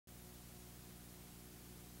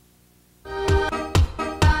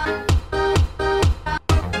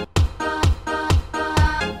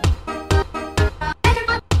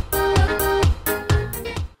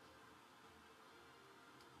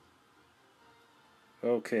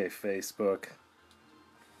Okay, Facebook.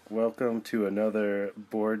 Welcome to another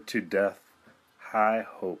Bored to Death High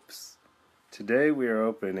Hopes. Today we are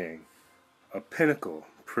opening a Pinnacle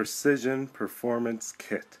Precision Performance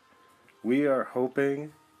Kit. We are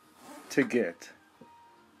hoping to get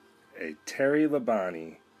a Terry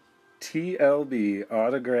Labonte TLB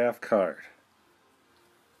autograph card.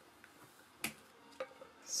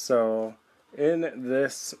 So, in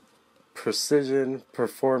this Precision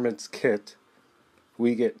Performance Kit,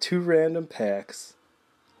 we get 2 random packs,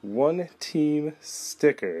 1 team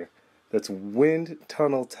sticker that's wind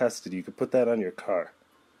tunnel tested. You can put that on your car.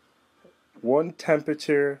 1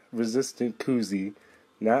 temperature resistant koozie,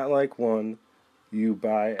 not like one you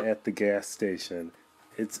buy at the gas station.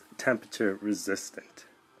 It's temperature resistant.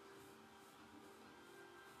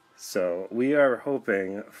 So we are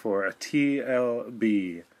hoping for a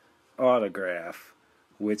TLB autograph,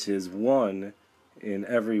 which is 1 in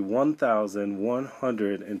every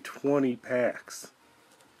 1,120 packs.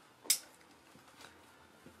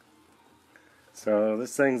 So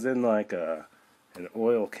this thing's in like an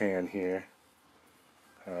oil can here.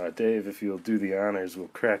 Dave, if you'll do the honors, we'll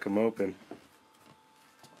crack them open.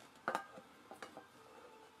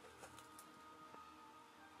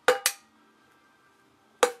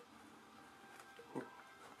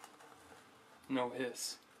 No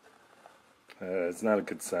hiss. It's not a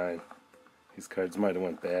good sign. These cards might have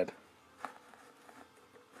went bad.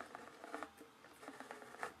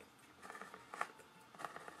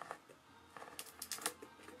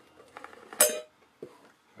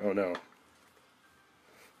 Oh no.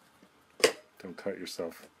 Don't cut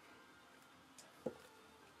yourself.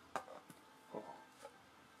 Oh.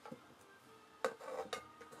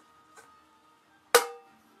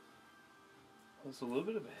 There's a little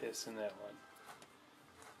bit of a hiss in that one.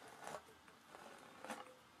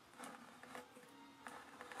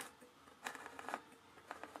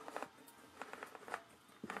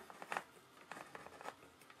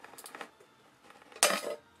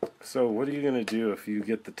 So what are you going to do if you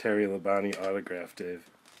get the Terry Labonte autograph, Dave?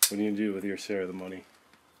 What are you going to do with your share of the money?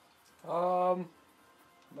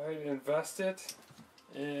 Might invest it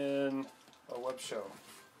in a web show.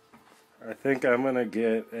 I think I'm going to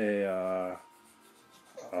get a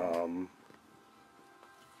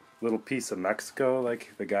little piece of Mexico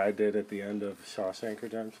like the guy did at the end of Shawshank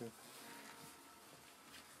Redemption.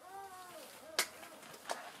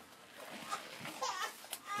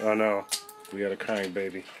 Oh no, we got a crying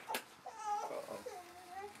baby.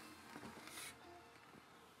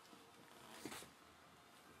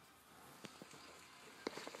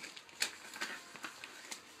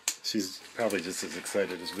 She's probably just as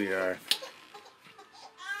excited as we are.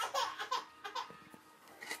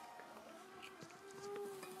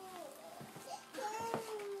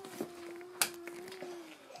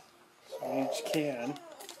 So each can.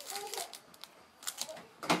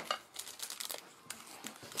 Got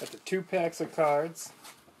the 2 packs of cards.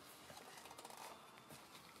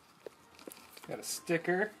 Got a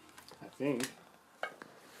sticker, I think.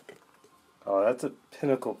 Oh, that's a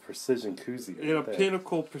Pinnacle Precision koozie. And a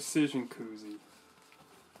Pinnacle Precision koozie.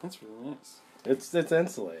 That's really nice. It's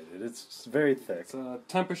insulated. It's just very thick. It's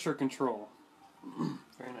temperature control.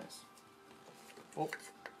 Very nice. Oh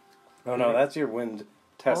no, that's your wind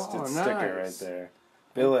tested sticker right there.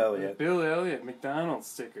 Bill Elliott. Bill Elliott McDonald's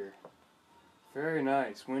sticker. Very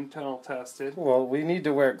nice. Wind tunnel tested. Well, we need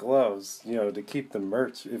to wear gloves, to keep the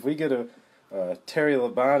merch. If we get a Terry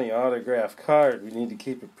Labonte autograph card, we need to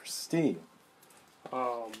keep it pristine.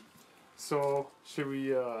 So should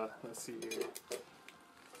we? Let's see here.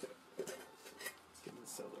 Let's get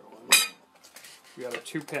this other one. We got our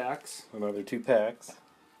 2 packs. Another 2 packs.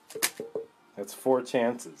 That's 4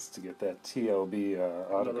 chances to get that TLB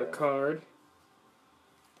autograph. Another card.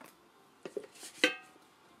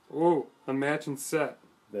 Oh, a matching set.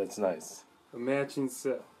 That's nice. A matching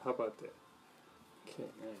set. How about that? Okay,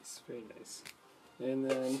 nice. Very nice. And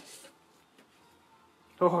then...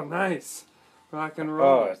 Oh, nice. Rock and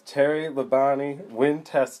roll. Oh, Terry Labonte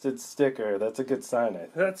wind-tested sticker. That's a good sign, I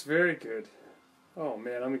think. That's very good. Oh,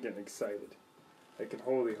 man, I'm getting excited. I can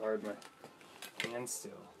hardly hold my hand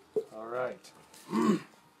still. All right.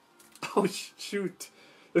 Oh, shoot.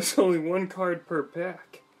 There's only 1 card per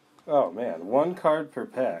pack. Oh, man. 1 card per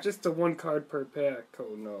pack. Just a 1 card per pack.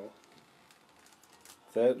 Oh, no.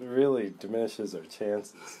 That really diminishes our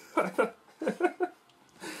chances. I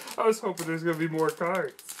was hoping there's going to be more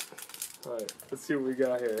cards. Alright, let's see what we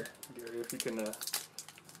got here. Gary, if you can...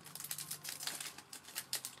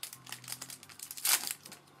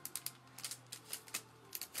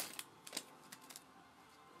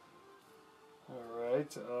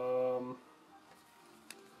 Alright,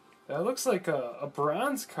 That looks like a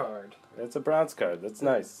bronze card. It's a bronze card. That's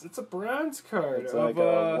nice. It's a bronze card. It's like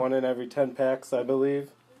a 1 in every 10 packs, I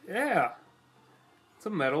believe. Yeah. It's a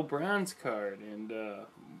metal bronze card. And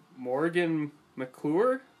Morgan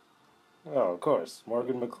McClure? Oh, of course.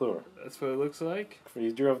 Morgan McClure. That's what it looks like. He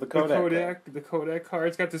drew of the Kodak. The Kodak card.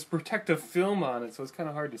 It's got this protective film on it, so it's kind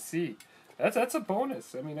of hard to see. That's a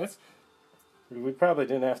bonus. I mean, that's... We probably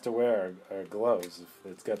didn't have to wear our gloves if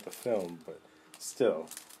it's got the film, but still.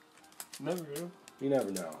 Never do. You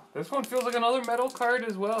never know. This one feels like another metal card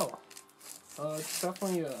as well. It's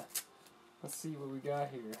definitely let's see what we got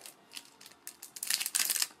here.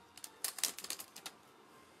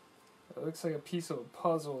 It looks like a piece of a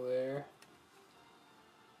puzzle there.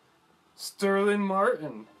 Sterling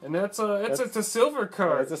Martin, and it's a silver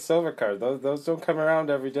card. It's a silver card. Those don't come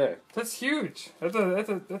around every day. That's huge.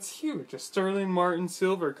 That's huge. A Sterling Martin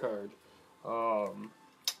silver card.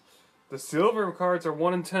 The silver cards are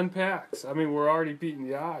 1 in 10 packs. I mean, we're already beating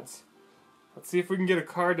the odds. Let's see if we can get a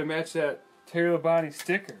card to match that Terry Labonte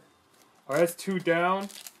sticker. All right, that's 2 down.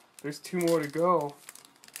 There's 2 more to go.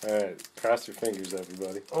 All right, cross your fingers,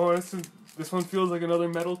 everybody. Oh, this one feels like another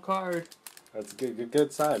metal card. That's a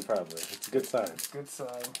good sign, probably. It's a good sign. Good sign.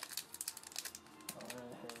 All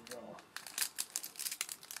right, here we go.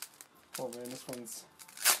 Oh man, this one's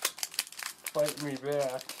fighting me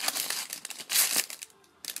back.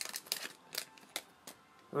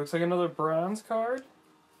 It looks like another bronze card.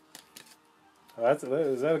 Oh,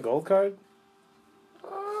 is that a gold card?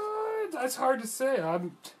 That's hard to say.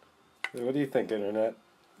 What do you think, Internet?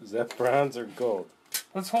 Is that bronze or gold?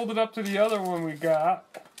 Let's hold it up to the other one we got,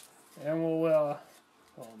 and we'll. Oh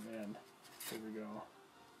man, here we go.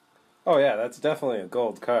 Oh yeah, that's definitely a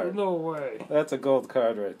gold card. No way. That's a gold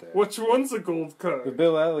card right there. Which one's a gold card? The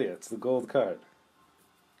Bill Elliott's the gold card.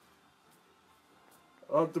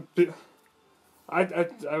 I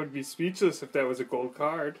would be speechless if that was a gold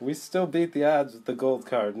card. We still beat the odds with the gold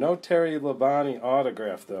card. No Terry Labonte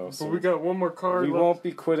autograph, though. So but we got one more card we left. won't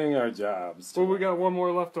be quitting our jobs. But we got one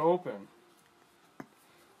more left to open.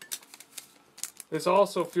 This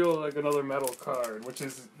also feels like another metal card, which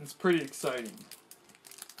is pretty exciting.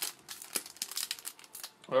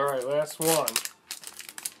 Alright, last one.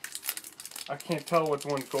 I can't tell which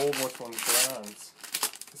one's gold and which one's bronze.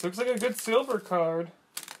 This looks like a good silver card.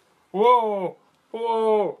 Whoa!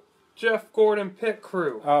 Whoa! Jeff Gordon Pit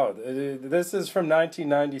Crew. Oh, this is from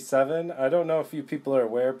 1997. I don't know if you people are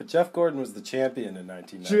aware, but Jeff Gordon was the champion in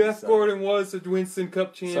 1997. Jeff Gordon was the Winston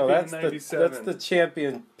Cup champion in 97. That's the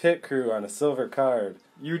champion Pit Crew on a silver card.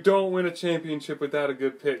 You don't win a championship without a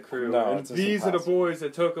good pit crew. No, and these are the impossible. boys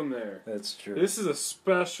that took them there. That's true. This is a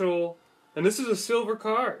special, and this is a silver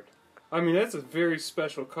card. I mean, that's a very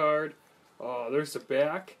special card. There's the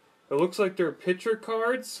back. It looks like they're pitcher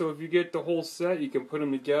cards, so if you get the whole set, you can put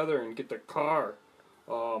them together and get the car.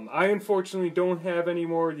 I unfortunately don't have any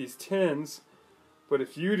more of these tins, but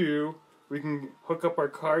if you do, we can hook up our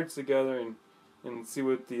cards together and see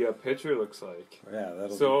what the pitcher looks like. Yeah,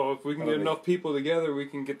 if we can get enough people together, we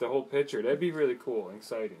can get the whole picture. That'd be really cool and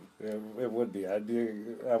exciting. Yeah, it would be.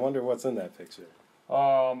 I wonder what's in that picture.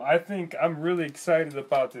 I think I'm really excited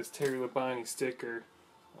about this Terry Labonte sticker.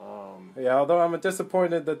 Yeah, although I'm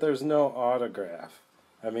disappointed that there's no autograph.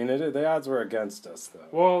 I mean, the odds were against us, though.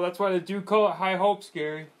 Well, that's why they do call it High Hopes,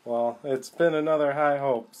 Gary. Well, it's been another High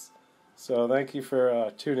Hopes. So thank you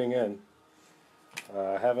for tuning in.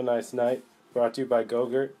 Have a nice night. Brought to you by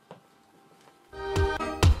Gogurt.